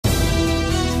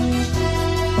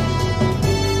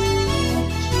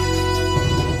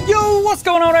What's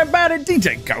going on, everybody?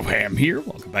 DjGoHam here.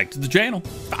 Welcome back to the channel.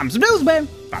 Find some news, man.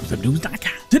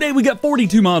 FindSomeNews.com. Today we got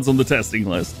 42 mods on the testing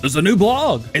list. There's a new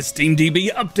blog. It's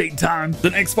SteamDB update time. The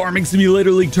next Farming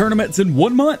Simulator League tournament's in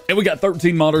 1 month. And we got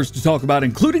 13 modders to talk about,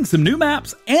 including some new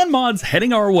maps and mods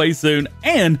heading our way soon.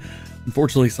 And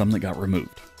unfortunately, some that got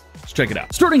removed. Let's check it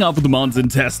out. Starting off with the mods in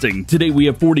testing. Today we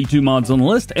have 42 mods on the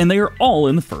list, and they are all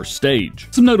in the first stage.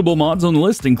 Some notable mods on the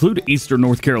list include Eastern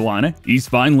North Carolina, East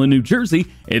Vineland, New Jersey,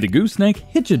 and the Gooseneck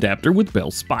hitch adapter with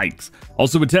bell spikes.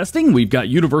 Also in testing, we've got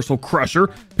Universal Crusher,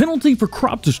 Penalty for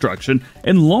Crop Destruction,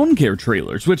 and Lawncare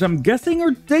Trailers, which I'm guessing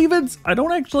are David's. I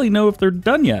don't actually know if they're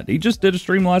done yet. He just did a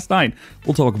stream last night.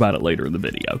 We'll talk about it later in the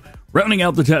video. Rounding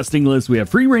out the testing list, we have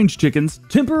free-range chickens,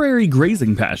 temporary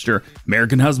grazing pasture,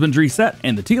 American husbandry set,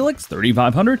 and the TLX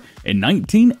 3500 and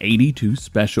 1982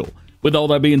 special. With all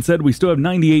that being said, we still have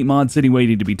 98 mods sitting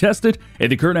waiting to be tested,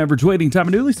 and the current average waiting time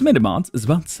of newly submitted mods is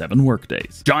about 7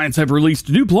 workdays. Giants have released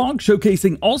a new blog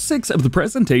showcasing all 6 of the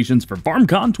presentations for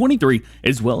FarmCon 23,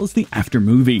 as well as the after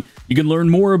movie. You can learn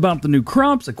more about the new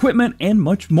crops, equipment, and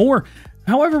much more.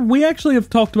 However, we actually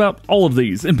have talked about all of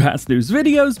these in past news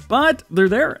videos, but they're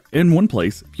there in one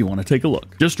place if you want to take a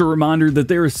look. Just a reminder that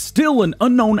there is still an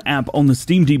unknown app on the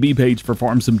SteamDB page for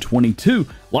FarmSim 22.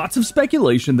 Lots of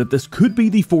speculation that this could be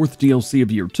the 4th DLC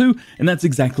of Year 2, and that's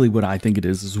exactly what I think it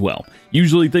is as well.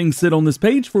 Usually things sit on this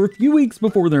page for a few weeks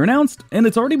before they're announced, and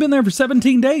it's already been there for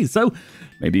 17 days, so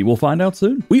maybe we'll find out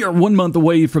soon. We are 1 month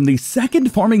away from the 2nd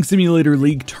Farming Simulator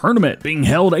League tournament being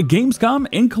held at Gamescom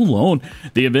in Cologne.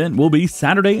 The event will be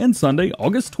Saturday and Sunday,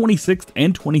 August 26th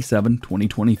and 27th,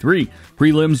 2023.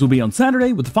 Prelims will be on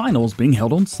Saturday, with the finals being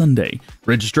held on Sunday.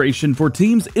 Registration for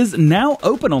teams is now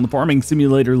open on the Farming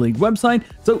Simulator League website,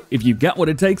 so if you've got what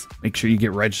it takes, make sure you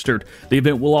get registered. The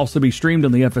event will also be streamed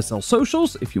on the FSL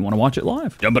socials if you want to watch it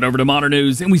live. Jumping over to modern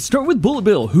news, and we start with Bullet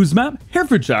Bill, whose map,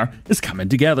 Herefordshire, is coming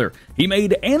together. He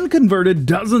made and converted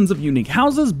dozens of unique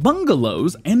houses,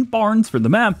 bungalows, and barns for the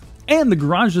map, and the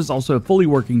garages also have fully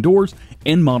working doors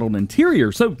and modeled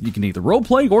interior, so you can either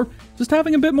roleplay or just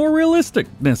having a bit more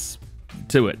realisticness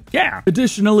to it. Yeah.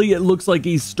 Additionally, it looks like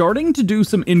he's starting to do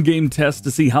some in-game tests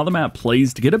to see how the map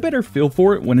plays to get a better feel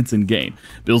for it when it's in-game.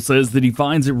 Bill says that he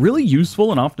finds it really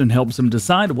useful and often helps him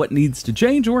decide what needs to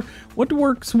change or what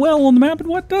works well on the map and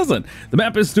what doesn't. The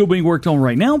map is still being worked on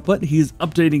right now, but he is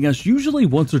updating us usually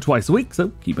once or twice a week,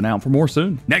 so keep an eye out for more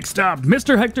soon. Next up,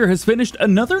 Mr. Hector has finished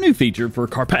another new feature for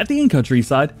Carpathian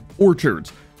Countryside,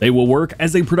 orchards. They will work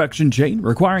as a production chain,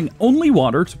 requiring only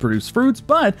water to produce fruits,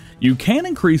 but you can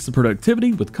increase the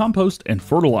productivity with compost and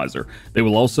fertilizer. They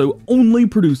will also only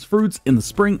produce fruits in the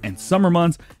spring and summer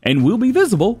months and will be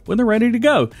visible when they're ready to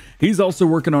go. He's also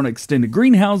working on extended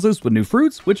greenhouses with new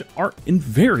fruits, which are in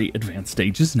very advanced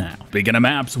stages now. Speaking of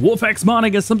maps, WolfX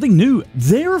Modding has something new.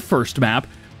 Their first map,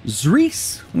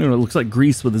 Zrece, it looks like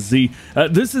Greece with a Z.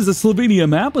 This is a Slovenia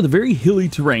map with a very hilly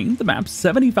terrain. The map's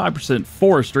 75%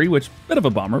 forestry, which bit of a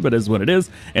bummer, but is what it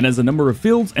is, and has a number of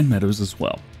fields and meadows as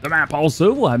well. The map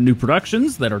also will have new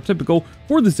productions that are typical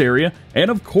for this area,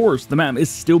 and of course, the map is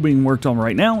still being worked on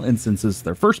right now, and since it's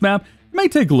their first map, it may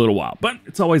take a little while, but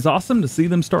it's always awesome to see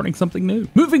them starting something new.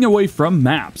 Moving away from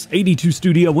maps, 82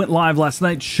 Studio went live last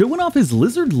night showing off his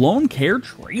Lizard Lawncare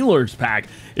Trailers pack.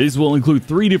 This will include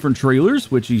 3 different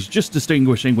trailers, which he's just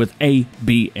distinguishing with A,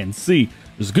 B, and C.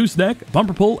 There's a gooseneck, a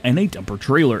bumper pull, and a dumper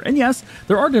trailer. And yes,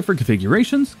 there are different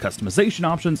configurations, customization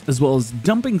options, as well as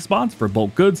dumping spots for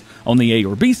bulk goods on the A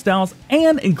or B styles,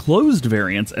 and enclosed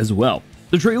variants as well.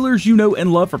 The trailers you know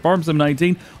and love for FarmSim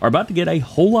 19 are about to get a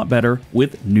whole lot better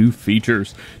with new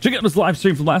features. Check out this live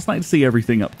stream from last night to see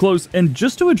everything up close, and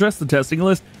just to address the testing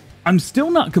list, I'm still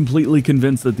not completely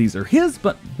convinced that these are his,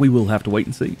 but we will have to wait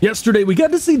and see. Yesterday, we got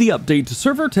to see the update to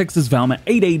Herefordshire Valmet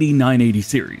 880-980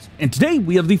 series, and today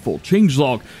we have the full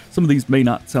changelog. Some of these may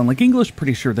not sound like English,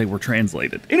 pretty sure they were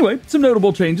translated. Anyway, some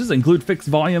notable changes include fixed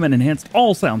volume and enhanced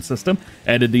all sound system,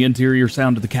 added the interior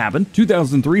sound to the cabin,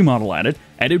 2003 model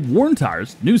added worn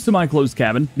tires, new semi-closed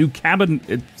cabin, new cabin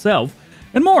itself,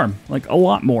 and more, like a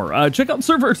lot more. Check out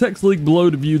Herefordshire link below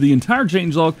to view the entire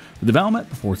changelog for the Valmet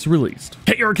before it's released.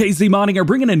 KRKZ Modding are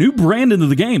bringing a new brand into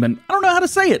the game, and I don't know how to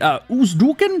say it.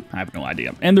 Uzdukin? I have no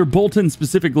idea. And they're Bolton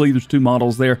specifically. There's 2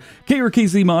 models there.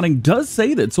 KRKZ Modding does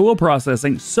say that soil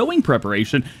processing, sowing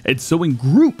preparation, and sowing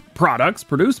group products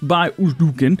produced by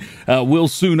Uzdukin will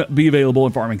soon be available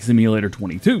in Farming Simulator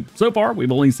 22. So far,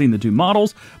 we've only seen the 2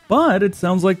 models, but it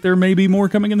sounds like there may be more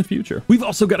coming in the future. We've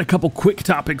also got a couple quick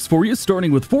topics for you, starting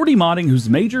with 4D Modding, whose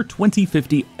major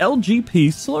 2050 LGP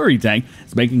slurry tank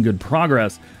is making good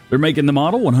progress. They're making the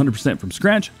model 100% from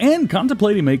scratch and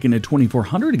contemplating making a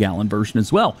 2,400 gallon version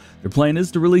as well. Their plan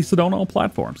is to release it on all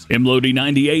platforms. MLOD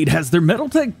 98 has their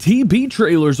Metaltech TB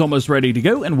trailers almost ready to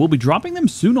go, and we'll be dropping them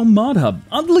soon on ModHub.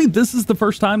 Oddly, this is the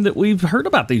first time that we've heard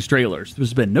about these trailers.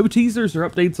 There's been no teasers or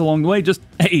updates along the way, just,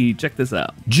 hey, check this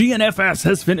out. GNFS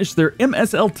has finished their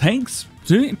MSL Tanks.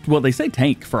 Well, they say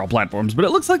tank for all platforms, but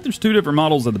it looks like there's two different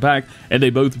models at the back, and they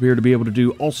both appear to be able to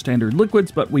do all standard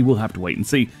liquids, but we will have to wait and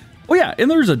see. Oh yeah,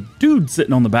 and there's a dude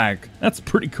sitting on the back. That's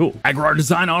pretty cool. Agrar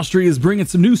Design Austria is bringing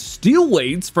some new steel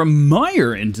weights from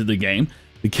Meyer into the game.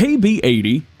 The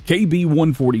KB80,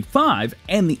 KB145,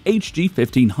 and the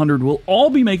HG1500 will all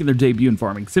be making their debut in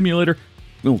Farming Simulator.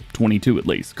 Well, 22 at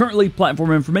least. Currently,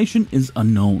 platform information is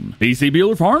unknown. PC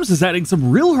Bueller Farms is adding some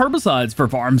real herbicides for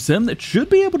Farm Sim that should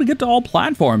be able to get to all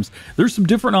platforms. There's some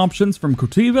different options from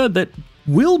Corteva that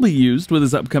will be used with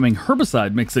his upcoming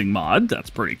herbicide mixing mod.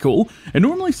 That's pretty cool. And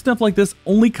normally stuff like this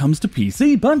only comes to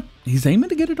PC, but he's aiming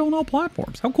to get it on all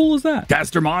platforms. How cool is that?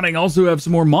 Kastor Modding also have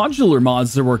some more modular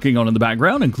mods they're working on in the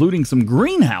background, including some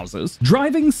greenhouses,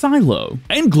 driving silo,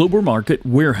 and GlobalMarket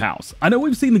warehouse. I know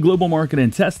we've seen the GlobalMarket in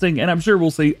testing, and I'm sure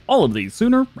we'll see all of these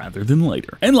sooner rather than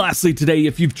later. And lastly today,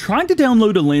 if you've tried to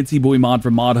download a Lancyboi mod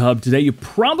from ModHub today, you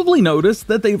probably noticed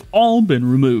that they've all been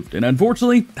removed. And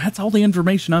unfortunately, that's all the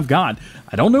information I've got.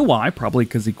 I don't know why, probably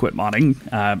because he quit modding,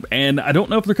 and I don't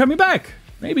know if they're coming back.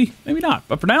 Maybe, maybe not.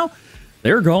 But for now,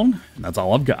 they're gone, and that's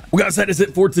all I've got. Well, guys, that is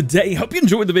it for today. Hope you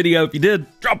enjoyed the video. If you did,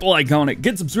 drop a like on it.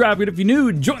 Get subscribed if you're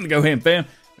new. Join the GoHam fam.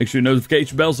 Make sure your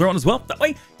notification bells are on as well. That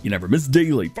way, you never miss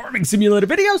daily Farming Simulator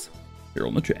videos here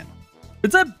on the channel.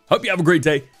 That's it. Hope you have a great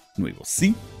day, and we will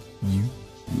see you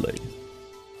later.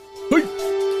 Bye.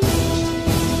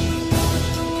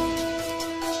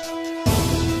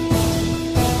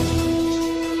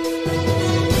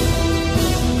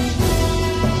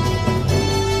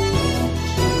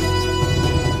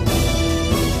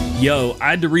 Yo, I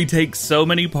had to retake so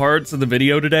many parts of the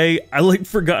video today, I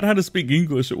forgot how to speak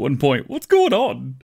English at one point. What's going on?